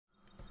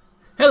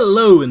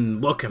Hello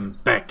and welcome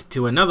back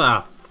to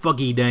another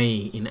foggy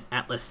day in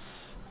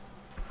Atlas.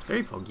 It's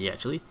very foggy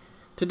actually.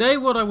 Today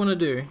what I want to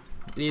do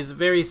is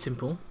very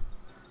simple.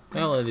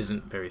 Well, it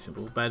isn't very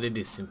simple, but it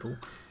is simple.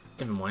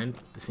 Never mind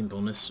the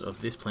simpleness of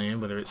this plan,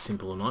 whether it's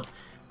simple or not.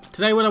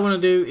 Today what I want to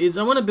do is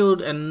I want to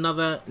build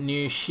another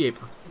new ship.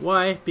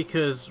 Why?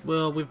 Because,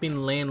 well, we've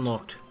been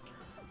landlocked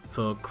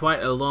for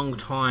quite a long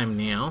time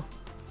now.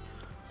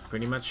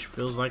 Pretty much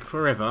feels like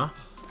forever.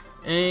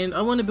 And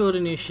I want to build a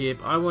new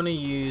ship. I want to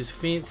use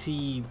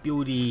fancy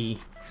buildy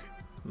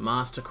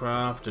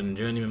mastercraft and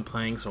journeyman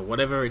planks or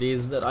whatever it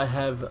is that I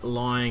have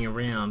lying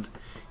around.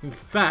 In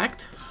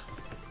fact,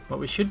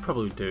 what we should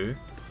probably do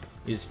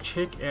is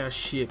check our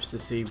ships to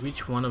see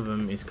which one of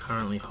them is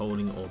currently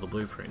holding all the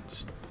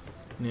blueprints.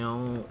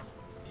 Now,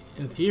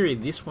 in theory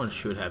this one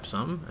should have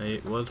some.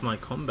 It was my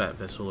combat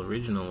vessel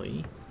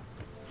originally.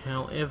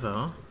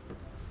 However,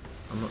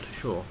 I'm not too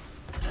sure.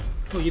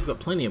 Oh, you've got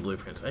plenty of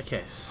blueprints.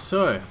 Okay,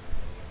 so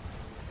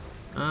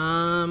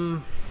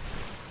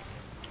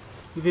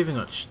we've even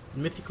got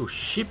mythical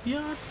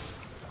shipyards.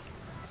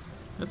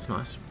 That's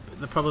nice.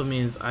 The problem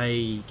is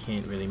I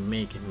can't really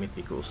make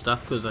mythical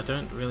stuff because I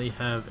don't really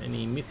have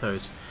any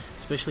mythos,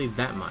 especially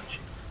that much.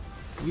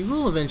 We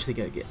will eventually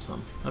go get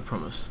some, I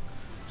promise.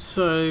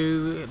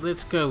 So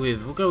let's go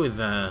with, we'll go with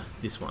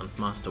this one,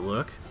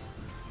 masterwork.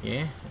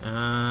 Yeah.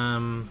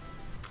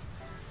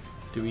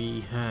 Do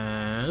we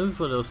have,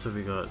 what else have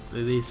we got?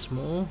 Are these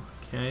small?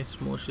 Okay,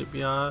 small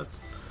shipyards.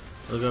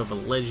 We'll go with a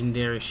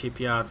legendary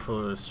shipyard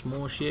for a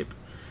small ship.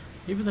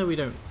 Even though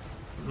I'm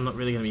not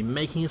really going to be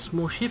making a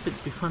small ship,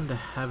 it'd be fun to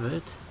have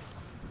it.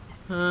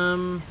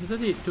 Is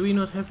that it? Do we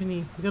not have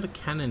any? We got a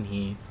cannon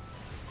here.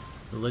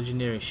 The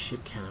legendary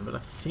ship cannon, but I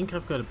think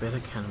I've got a better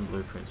cannon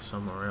blueprint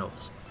somewhere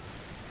else.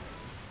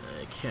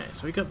 Okay,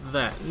 so we got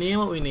that. Now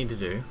what we need to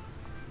do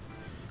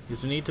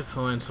is we need to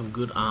find some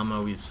good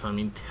armor with some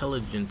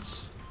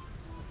intelligence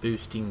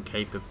boosting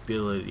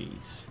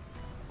capabilities.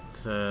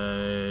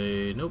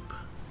 So, nope.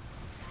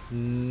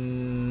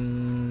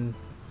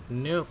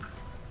 Nope.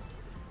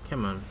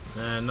 Come on.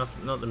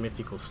 Not the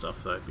mythical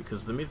stuff though,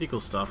 because the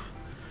mythical stuff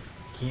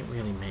can't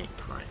really make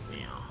right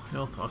now.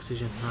 Health,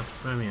 oxygen,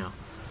 hypothermia.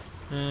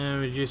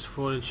 Reduced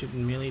fortitude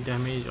and melee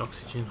damage,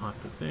 oxygen,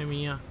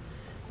 hypothermia.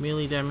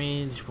 Melee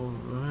damage.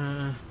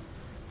 Do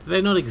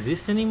they not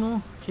exist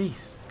anymore?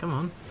 Jeez, come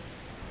on.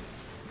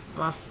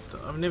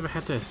 I've never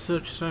had to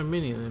search so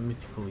many. They're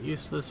mythical,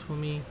 useless for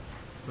me.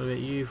 What about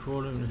you,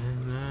 Fordham?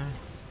 No.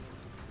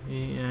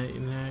 Yeah,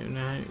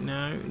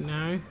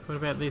 no. What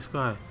about this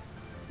guy?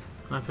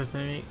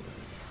 Hypothermic.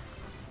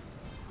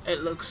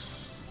 It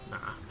looks... Nah,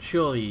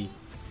 surely...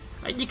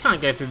 You can't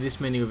go through this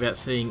many without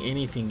seeing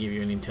anything give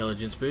you an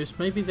intelligence boost.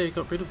 Maybe they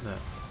got rid of that.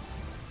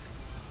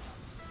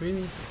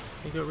 Really?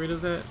 They got rid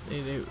of that?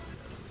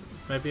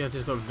 Maybe I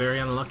just got very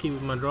unlucky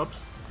with my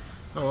drops.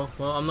 Oh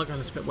well, I'm not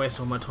going to waste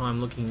all my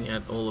time looking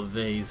at all of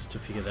these to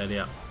figure that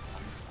out.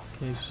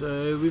 Okay,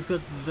 so we've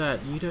got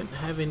that. You don't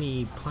have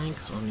any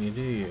planks on you,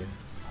 do you?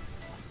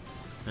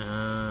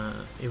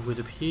 It would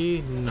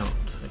appear not.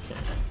 Okay.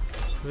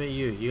 What about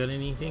you? You got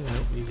anything?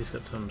 Nope, you just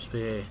got some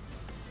spare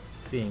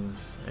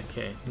things.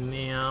 Okay,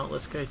 now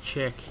let's go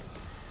check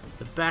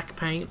the back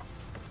paint.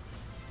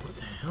 What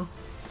the hell?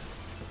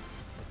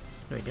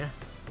 There we go.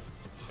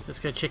 Let's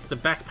go check the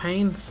back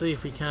pane, see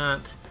if we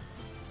can't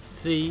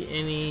see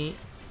any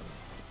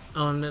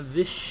on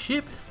this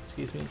ship.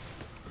 Excuse me,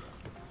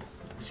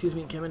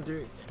 coming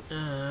through.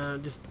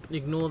 Just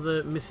ignore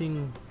the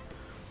missing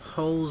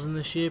holes in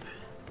the ship.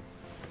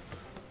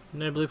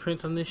 No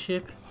blueprints on this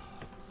ship.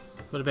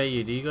 What about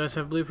you? Do you guys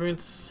have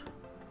blueprints?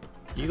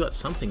 You got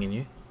something in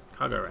you.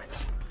 Cargo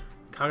racks.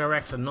 Cargo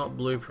racks are not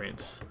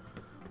blueprints.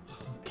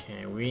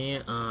 Okay,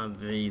 where are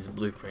these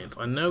blueprints?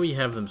 I know we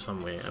have them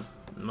somewhere.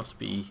 It must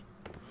be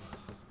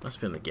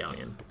on the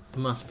galleon.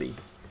 Must be.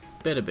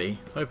 Better be.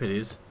 Hope it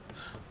is.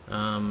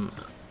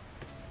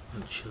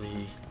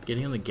 Actually,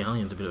 getting on the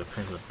galleon's a bit of a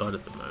pain in the butt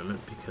at the moment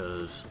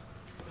because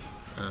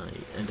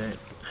I don't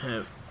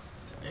have...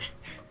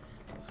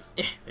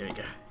 there we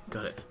go.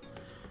 Got it.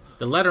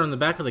 The ladder on the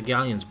back of the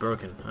galleon's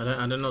broken.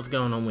 I don't know what's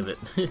going on with it.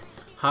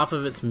 Half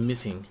of it's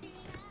missing.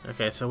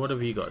 Okay, so what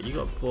have you got? You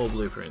got 4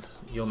 blueprints.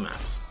 Your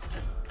maps.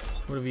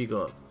 What have you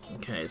got?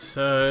 Okay,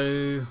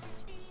 so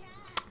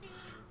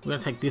we're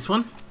gonna take this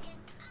one.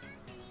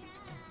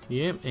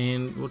 Yep,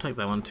 and we'll take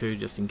that one too,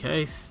 just in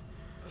case.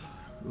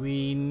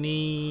 We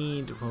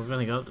need... well, we've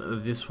only got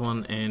this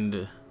one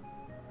and...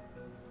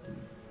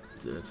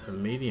 it's a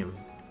medium.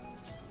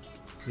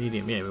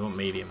 Medium, yeah, we want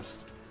mediums.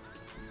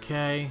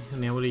 Okay,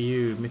 now what are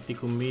you?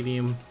 Mythical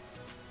medium,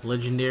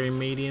 legendary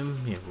medium.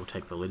 Yeah, we'll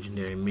take the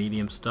legendary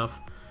medium stuff.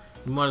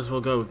 We might as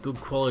well go with good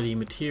quality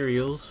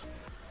materials.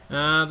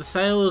 The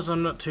sails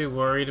I'm not too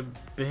worried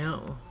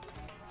about.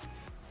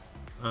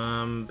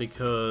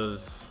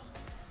 Because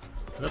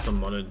I've got the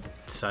modded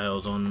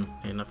sails on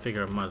and I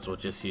figure I might as well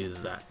just use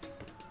that.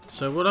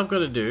 So what I've got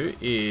to do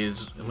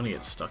is... I'm going to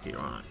get stuck here,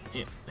 aren't I?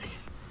 Yeah.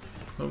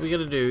 What we got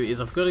to do is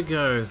I've got to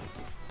go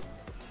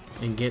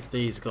and get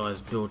these guys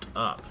built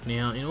up.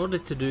 Now, in order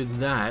to do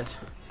that,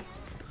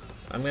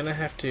 I'm gonna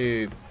have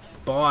to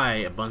buy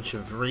a bunch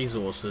of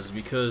resources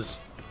because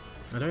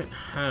I don't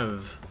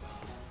have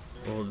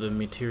all the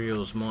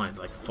materials mined,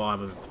 like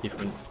 5 of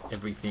different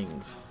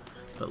everythings.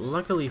 But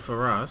luckily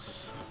for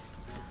us,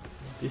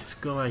 this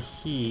guy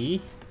here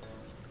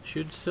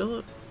should sell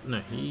it.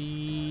 No,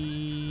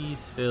 he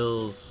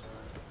sells.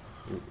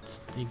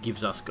 He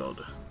gives us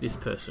gold. This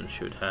person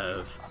should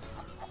have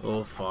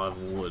all 5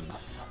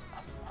 woods,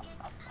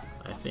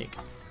 I think.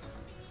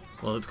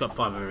 Well, it's got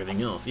 5 of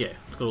everything else. Yeah,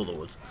 it's got all the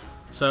woods.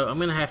 So I'm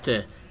gonna have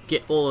to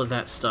get all of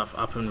that stuff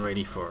up and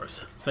ready for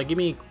us. So give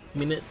me a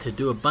minute to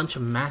do a bunch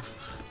of math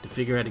to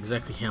figure out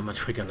exactly how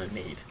much we're gonna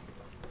need.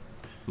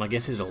 My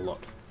guess is a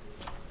lot.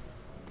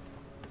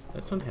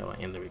 That's not how I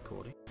end the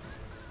recording.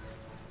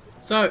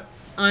 So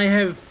I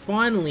have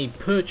finally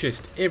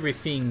purchased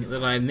everything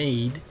that I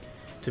need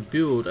to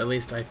build. At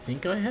least I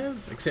think I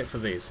have, except for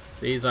these.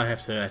 These I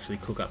have to actually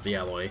cook up the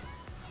alloy.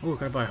 Oh,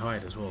 gotta buy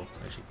hide as well.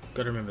 Actually,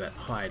 gotta remember that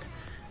hide.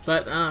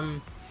 But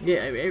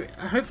yeah,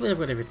 hopefully I've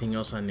got everything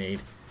else I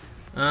need.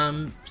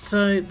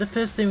 So the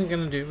first thing we're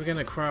gonna do, we're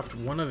gonna craft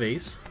one of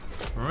these.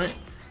 All right,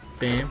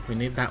 bam, we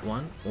need that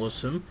one.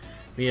 Awesome.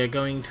 We are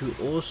going to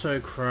also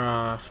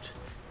craft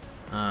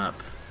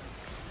up.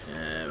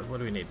 What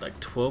do we need? Like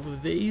 12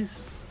 of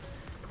these.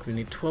 We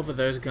need 12 of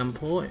those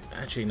gunpowder.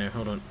 Actually, no,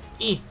 hold on.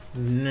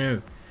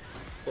 No.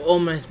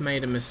 Almost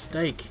made a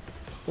mistake.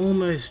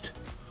 Almost,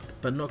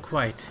 but not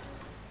quite.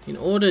 In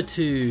order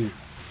to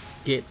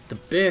get the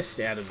best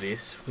out of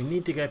this, we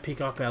need to go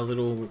pick up our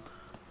little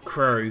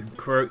Crowley.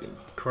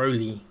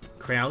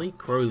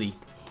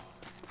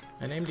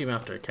 I named him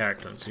after a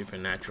character on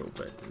Supernatural,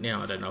 but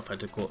now I don't know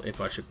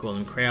if I should call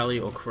him Crowley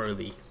or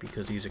Crowley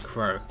because he's a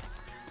crow.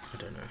 I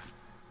don't know.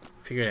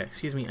 Figure it out.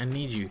 Excuse me, I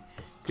need you.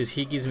 Because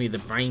he gives me the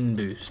brain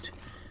boost,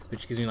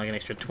 which gives me like an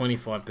extra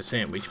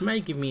 25%, which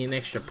may give me an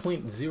extra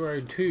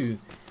 0.02%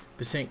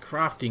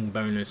 crafting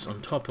bonus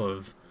on top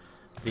of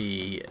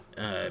the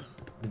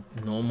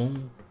normal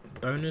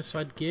bonus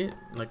I'd get.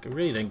 Like, I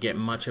really don't get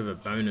much of a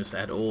bonus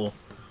at all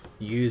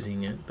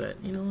using it, but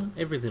you know what?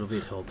 Every little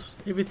bit helps.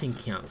 Everything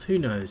counts. Who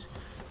knows?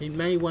 It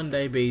may one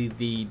day be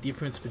the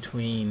difference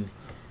between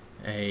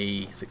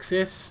a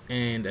success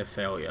and a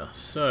failure.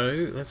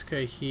 So let's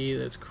go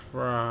here. Let's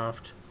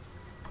craft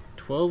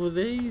 12 of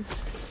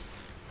these.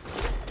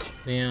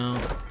 Now,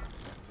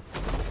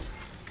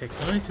 okay,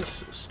 can I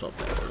just stop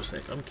that for a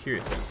sec? I'm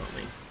curious about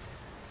something.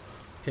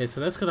 Okay, so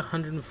that's got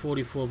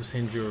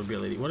 144%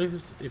 durability. What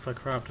if I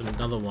craft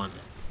another one?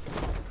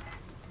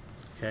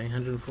 Okay,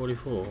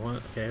 144.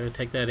 Okay, we'll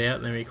take that out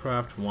and then we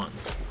craft one.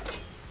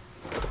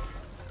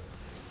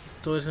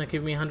 So it's going to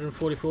give me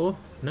 144?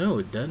 No,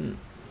 it doesn't.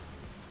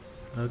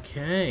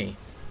 Okay.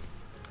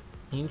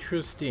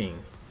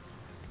 Interesting.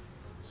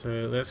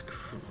 So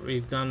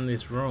we've done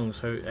this wrong.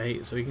 So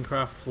we can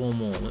craft 4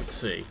 more. Let's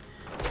see.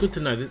 Good to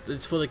know.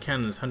 It's for the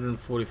cannons.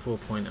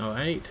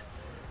 144.08.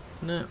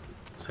 No.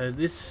 So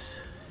this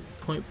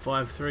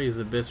 0.53 is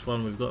the best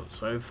one we've got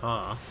so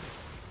far.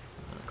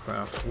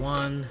 Craft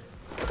 1.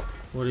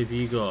 What have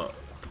you got?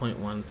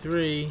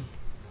 0.13.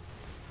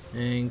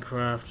 And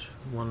craft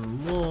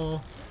 1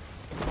 more.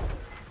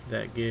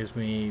 That gives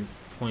me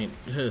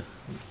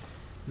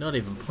not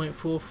even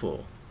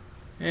 0.44.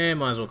 And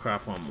might as well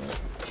craft 1 more.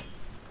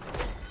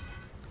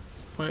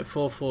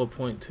 0.44,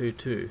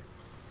 0.22.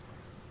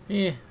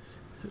 Yeah.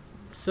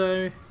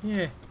 So,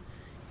 yeah.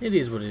 It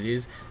is what it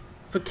is.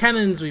 For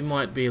cannons, we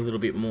might be a little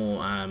bit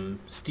more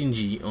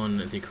stingy on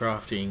the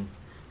crafting,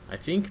 I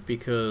think,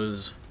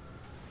 because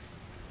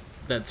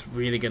that's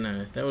really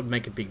that would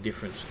make a big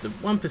difference. The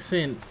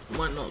 1%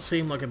 might not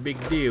seem like a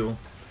big deal,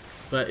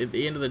 but at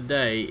the end of the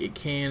day, it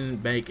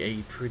can make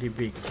a pretty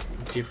big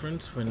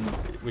difference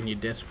when you're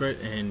desperate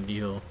and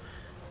you're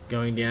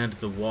going down to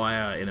the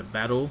wire in a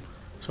battle.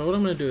 So what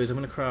I'm going to do is I'm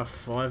going to craft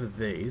 5 of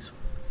these.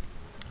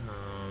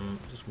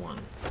 Just one.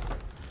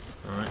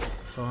 Alright,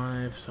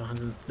 5, so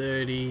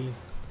 130.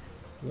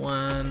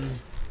 1.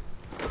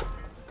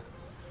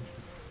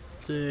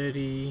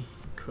 30.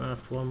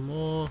 Craft 1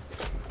 more.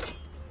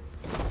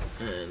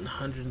 And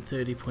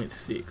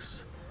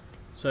 130.6.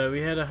 So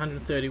we had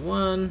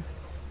 131.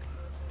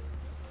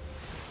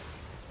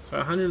 So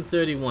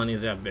 131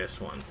 is our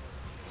best one.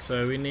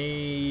 So we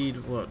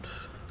need what?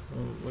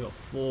 We got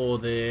 4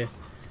 there.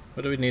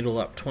 What do we need all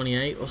up?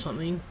 28 or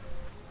something?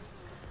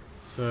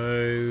 So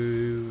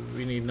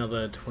we need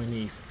another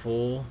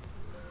 24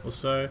 or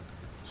so.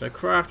 So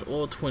craft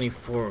all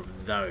 24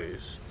 of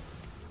those.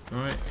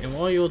 Alright, and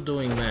while you're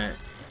doing that,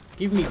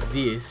 give me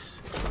this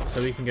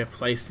so we can go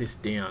place this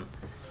down.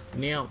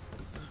 Now,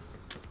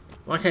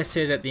 like I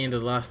said at the end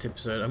of the last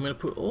episode, I'm going to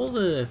put all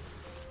the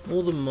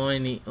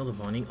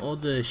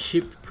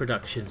ship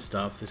production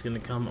stuff is going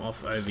to come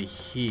off over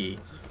here.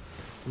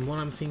 And what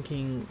I'm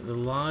thinking, the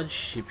large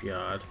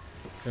shipyard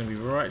is going to be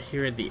right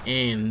here at the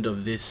end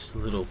of this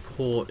little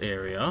port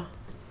area.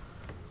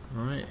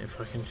 Alright, if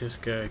I can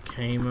just go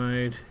K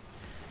mode,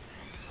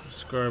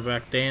 scroll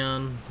back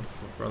down.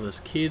 My brother's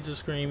kids are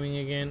screaming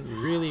again.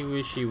 Really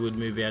wish he would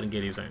move out and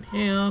get his own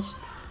house,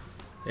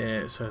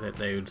 so that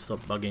they would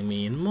stop bugging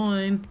me in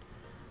mine.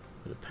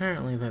 But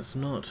apparently that's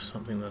not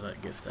something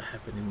that gets to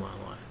happen in my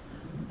life.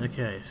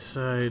 Okay,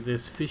 so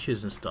there's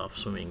fishes and stuff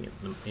swimming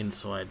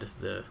inside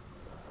the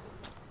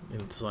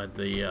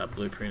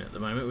blueprint at the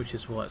moment, which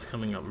is why it's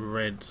coming up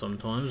red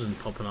sometimes and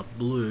popping up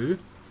blue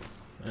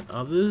at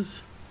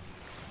others.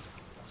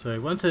 So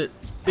once it,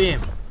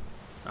 bam,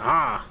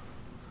 how'd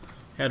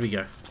we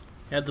go?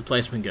 How'd the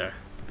placement go?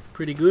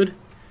 Pretty good.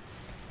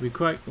 We're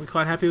quite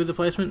happy with the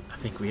placement. I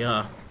think we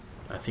are.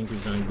 I think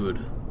we've done good,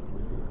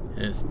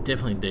 and it's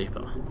definitely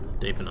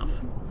deep enough.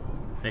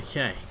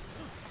 Okay.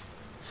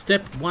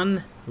 Step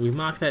 1, we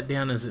mark that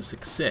down as a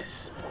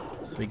success.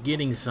 We're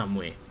getting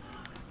somewhere.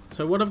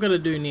 So what I've got to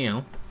do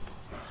now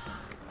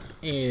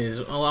is,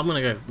 well, I'm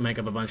going to go make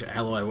up a bunch of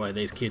alloy while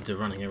these kids are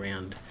running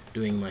around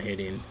doing my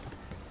head in.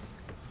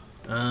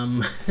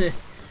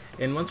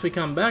 And once we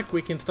come back,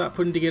 we can start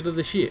putting together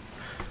the ship.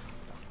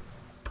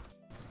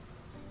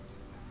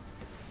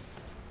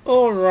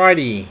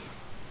 Alrighty.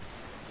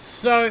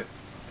 So,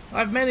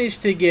 I've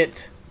managed to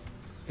get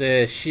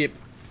the ship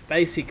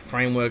basic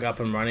framework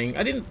up and running.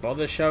 I didn't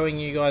bother showing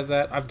you guys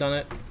that. I've done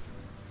it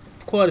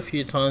quite a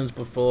few times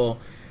before,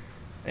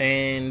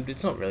 and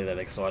it's not really that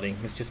exciting.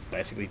 It's just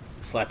basically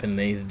slapping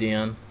these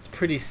down. It's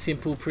pretty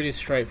simple, pretty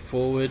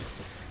straightforward.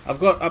 I've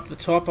got up the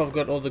top, I've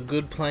got all the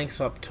good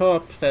planks up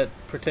top that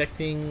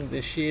protecting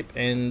the ship,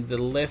 and the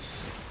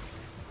less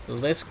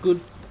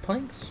good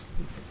planks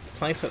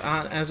that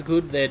aren't as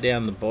good, they're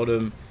down the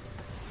bottom.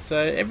 So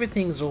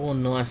everything's all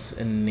nice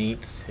and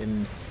neat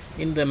and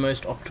in the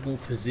most optimal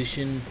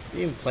position.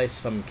 We even placed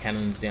some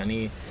cannons down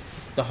here.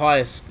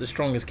 The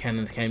strongest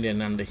cannons came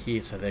down under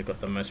here, so they've got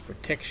the most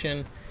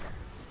protection.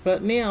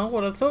 But now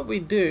what I thought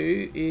we'd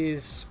do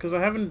is, because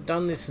I haven't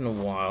done this in a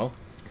while,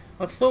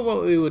 I thought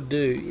what we would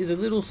do is a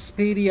little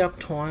speedy up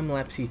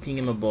time-lapsey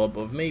thingamabob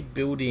of me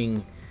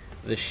building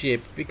the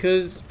ship,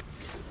 because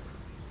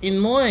in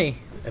my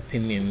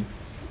opinion,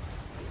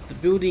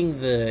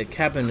 building the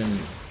cabin and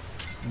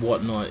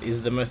whatnot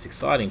is the most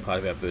exciting part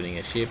about building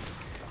a ship.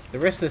 The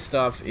rest of the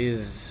stuff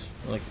is,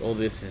 like, all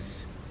this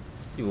is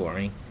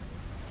boring.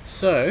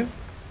 So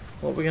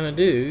what we're going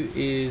to do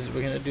is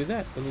we're going to do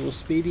that, a little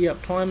speedy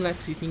up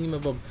time-lapsey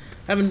thingamabob.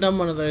 Haven't done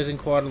one of those in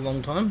quite a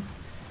long time.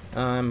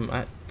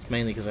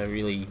 Mainly because I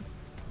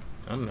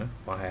don't know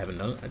why I haven't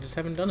done it. I just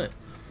haven't done it.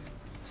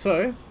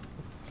 So,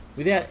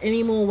 without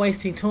any more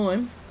wasting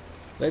time,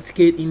 let's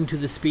get into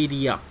the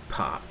speedy up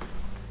part.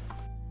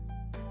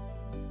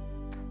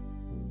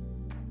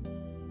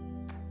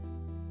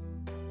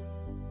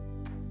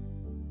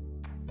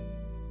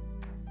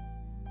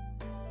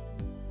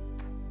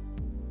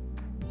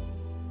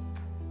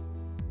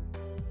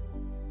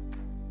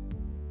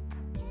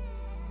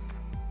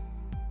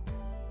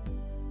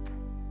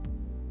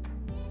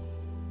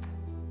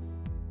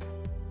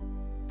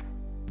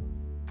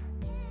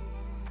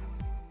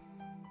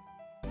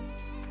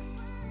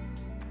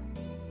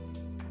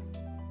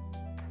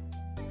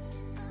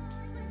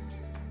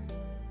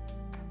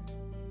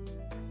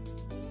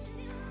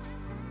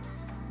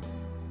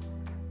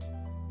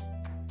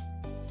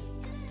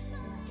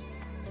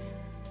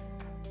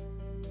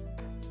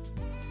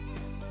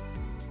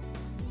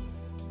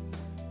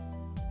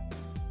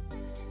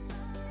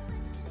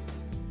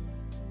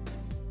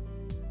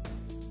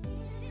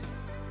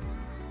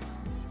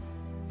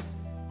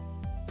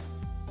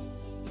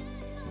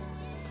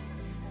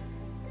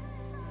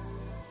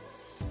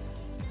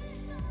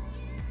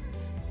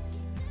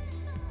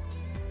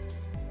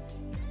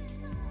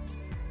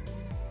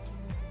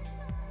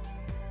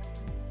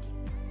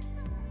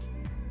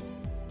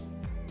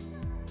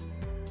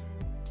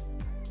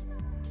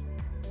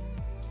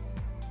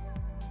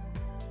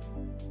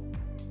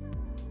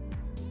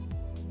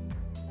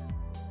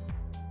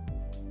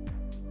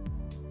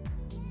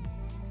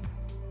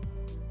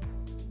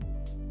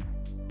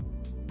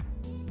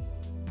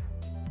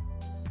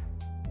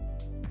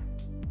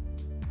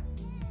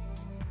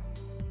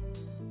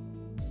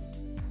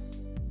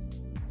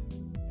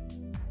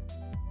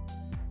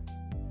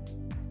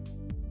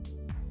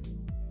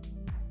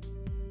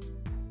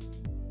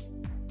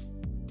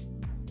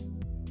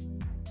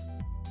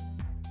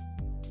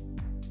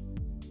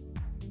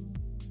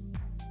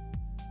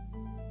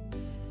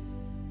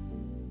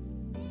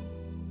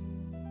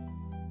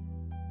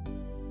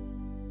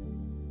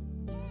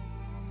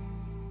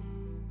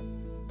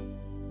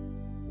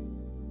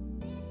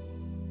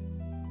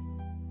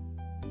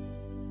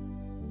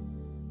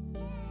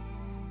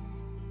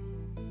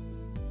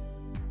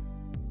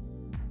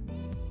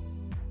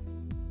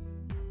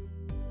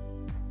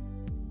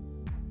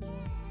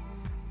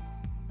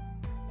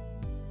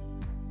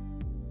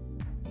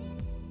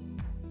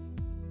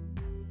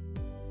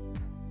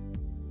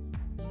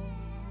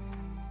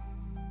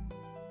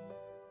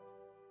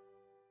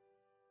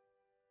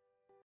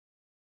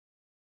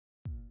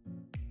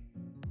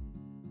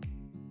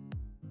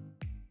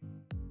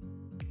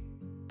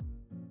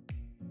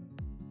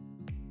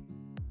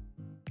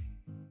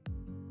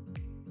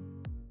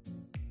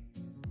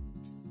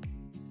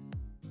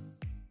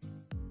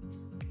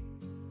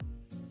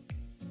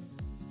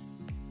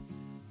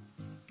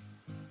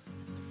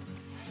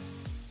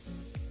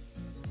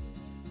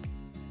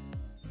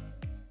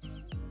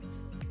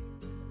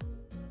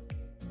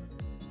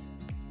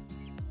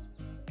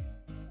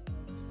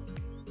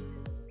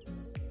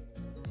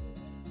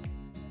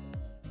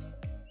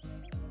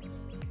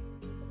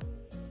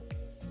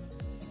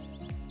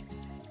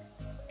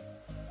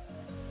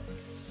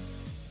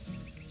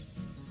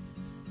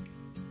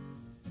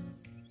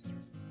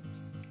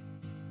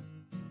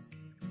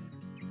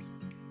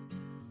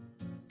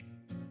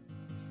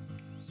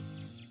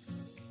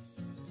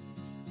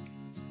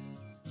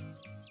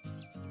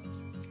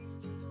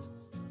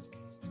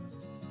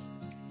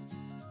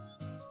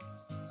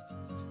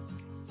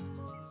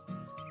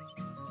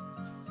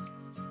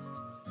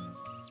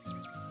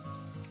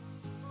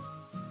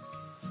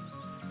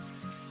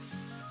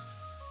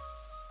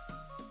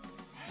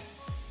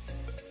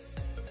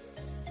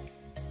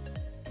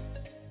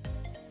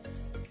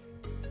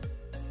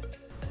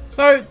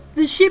 So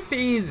the ship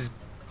is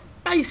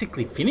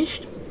basically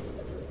finished.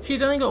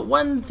 She's only got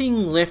one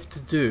thing left to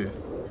do,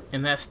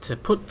 and that's to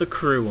put the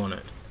crew on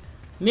it.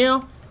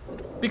 Now,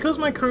 because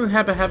my crew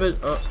have a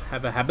habit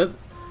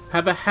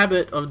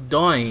of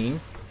dying,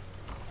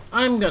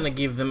 I'm gonna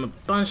give them a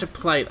bunch of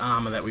plate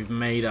armor that we've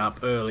made up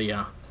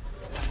earlier,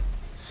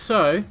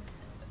 so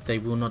they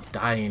will not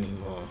die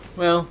anymore.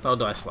 Well, they'll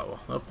die slower.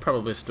 They're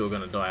probably still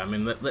gonna die. I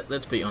mean,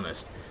 let's be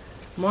honest.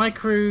 My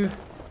crew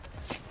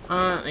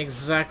aren't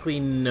exactly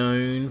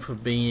known for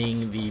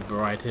being the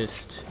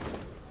brightest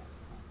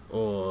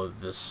or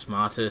the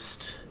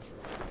smartest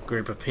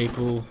group of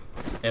people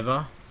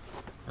ever,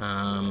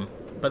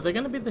 but they're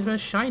gonna be the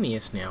most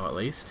shiniest now, at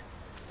least.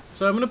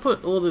 So I'm gonna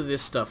put all of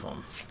this stuff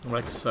on,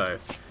 like so.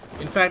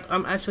 In fact,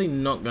 I'm actually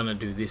not gonna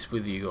do this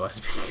with you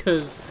guys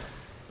because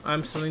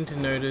I'm starting to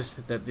notice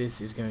that this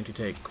is going to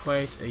take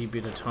quite a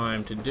bit of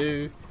time to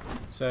do,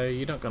 so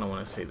you're not going to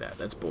want to see that.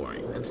 That's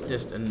boring. That's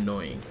just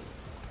annoying.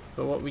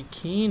 But what we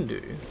can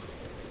do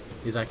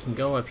is I can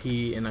go up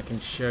here and I can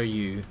show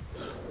you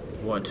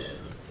what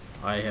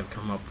I have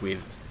come up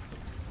with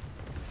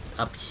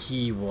up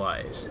here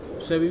wise.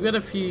 So we've got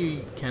a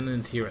few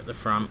cannons here at the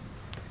front.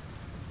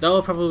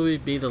 They'll probably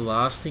be the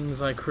last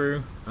things I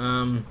crew.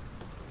 To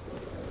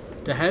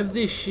have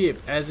this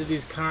ship as it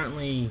is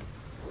currently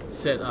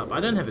set up.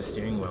 I don't have a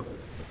steering wheel.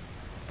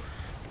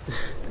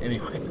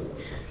 Anyway,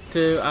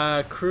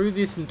 to crew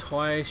this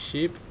entire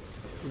ship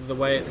the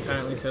way it's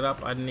currently set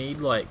up, I need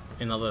like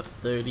another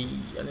 30,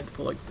 I need to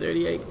put like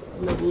 38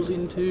 levels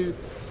into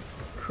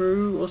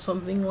crew or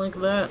something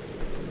like that.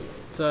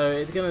 So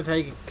it's gonna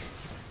take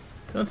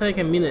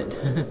a minute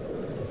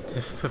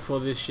before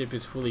this ship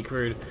is fully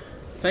crewed.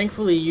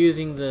 Thankfully,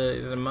 using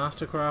is a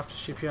Mastercraft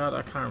shipyard,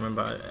 I can't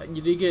remember,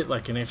 you do get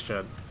like an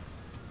extra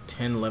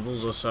 10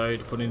 levels or so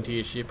to put into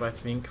your ship, I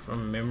think,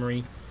 from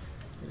memory.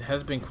 It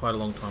has been quite a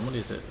long time. What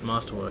is it?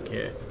 Masterwork,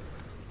 yeah.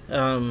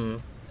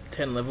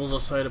 10 levels or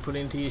so to put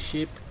into your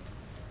ship.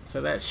 So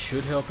that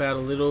should help out a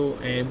little,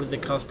 and with the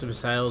custom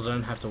sails I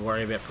don't have to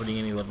worry about putting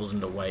any levels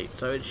into weight.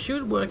 So it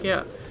should work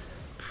out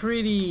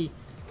pretty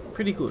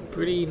good,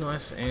 pretty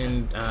nice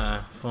and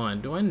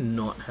fine. Do I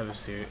not have a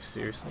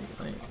seriously?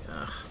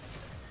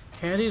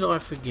 How did I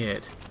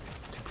forget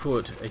to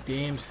put a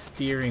damn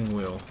steering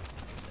wheel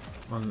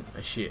on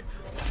a ship?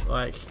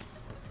 Like,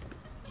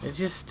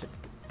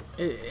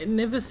 it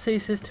never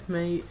ceases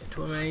to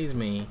amaze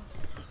me,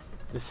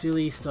 the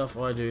silly stuff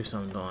I do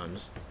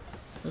sometimes.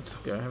 Let's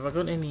go. Have I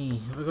got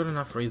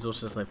enough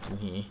resources left in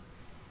here?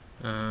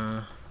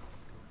 Yeah,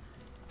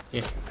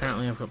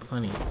 apparently I've got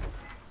plenty.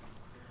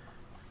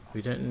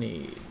 We don't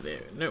need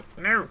there. No.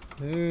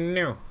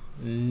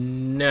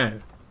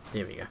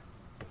 There we go.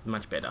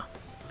 Much better.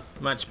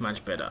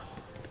 Much better.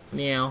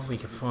 Now we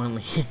can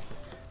finally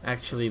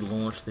actually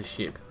launch the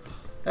ship.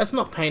 That's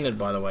not painted,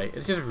 by the way.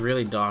 It's just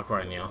really dark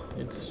right now.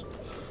 It's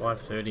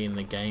 5:30 in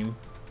the game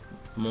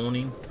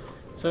morning,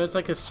 so it's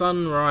like a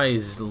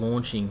sunrise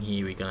launching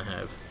here we're gonna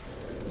have.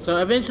 So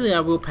eventually I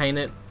will paint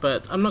it,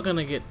 but I'm not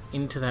gonna get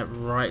into that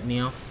right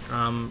now.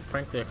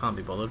 Frankly, I can't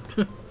be bothered.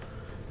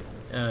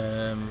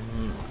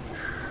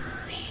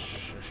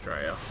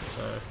 Australia.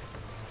 So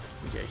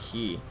we go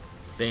here.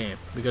 Bam.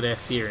 We got our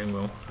steering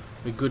wheel.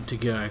 We're good to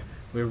go.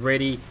 We're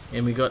ready,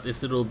 and we got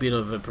this little bit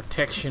of a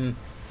protection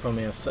from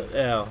our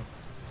sail,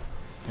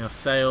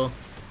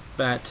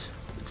 but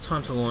it's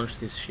time to launch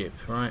this ship,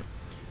 right?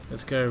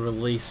 Let's go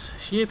release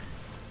ship.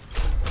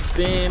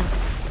 Bam.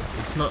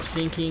 It's not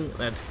sinking.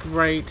 That's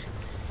great.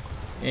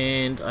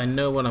 And I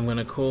know what I'm going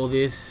to call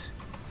this.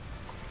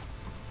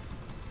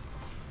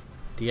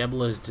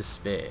 Diablo's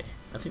Despair.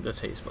 I think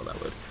that's how you spell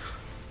that word.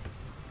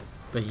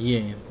 But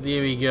yeah,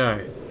 there we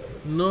go.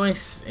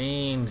 Nice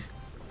and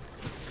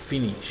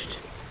finished.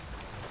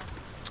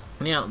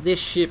 Now this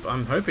ship,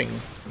 I'm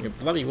hoping, it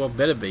bloody well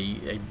better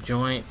be a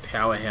giant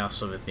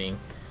powerhouse of a thing.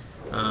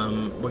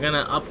 We're going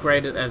to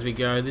upgrade it as we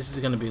go. This is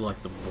going to be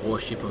like the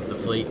warship of the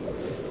fleet.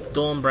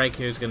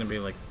 Dawnbreaker is going to be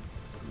like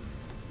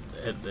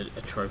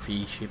a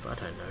trophy ship. I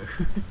don't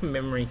know.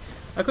 Memory.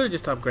 I could have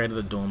just upgraded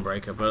the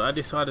Dawnbreaker, but I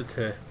decided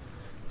to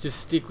just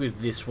stick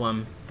with this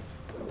one.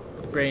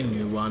 Brand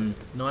new one,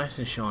 nice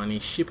and shiny,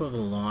 ship of the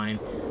line,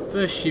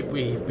 first ship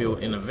we've built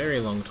in a very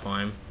long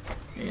time,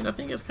 and I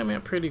think it's coming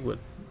out pretty good.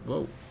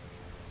 Whoa,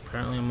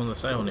 apparently I'm on the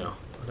sail now.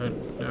 I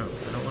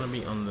don't want to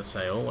be on the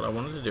sail. What I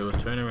wanted to do was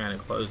turn around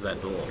and close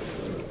that door,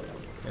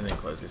 and then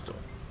close this door.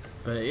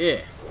 But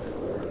yeah,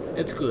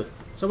 it's good.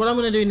 So what I'm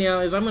going to do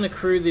now is I'm going to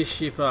crew this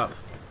ship up.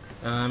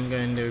 I'm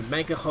going to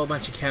make a whole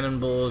bunch of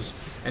cannonballs,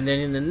 and then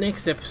in the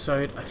next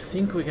episode I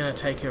think we're going to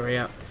take her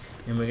out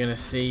and we're going to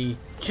see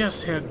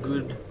just how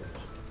good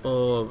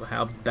or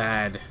how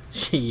bad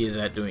she is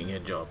at doing her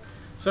job.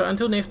 So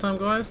until next time,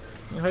 guys,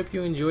 I hope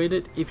you enjoyed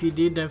it. If you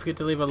did, don't forget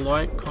to leave a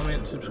like,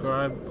 comment,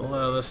 subscribe, all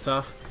that other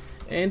stuff.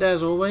 And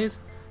as always,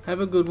 have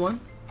a good one,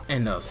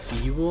 and I'll see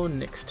you all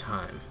next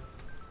time.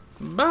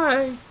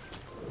 Bye!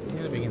 I'm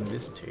going to begin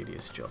this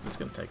tedious job. It's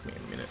going to take me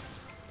a minute.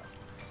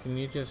 Can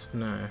you just...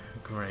 No.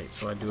 Great.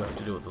 So I do have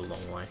to do it the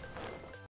long way.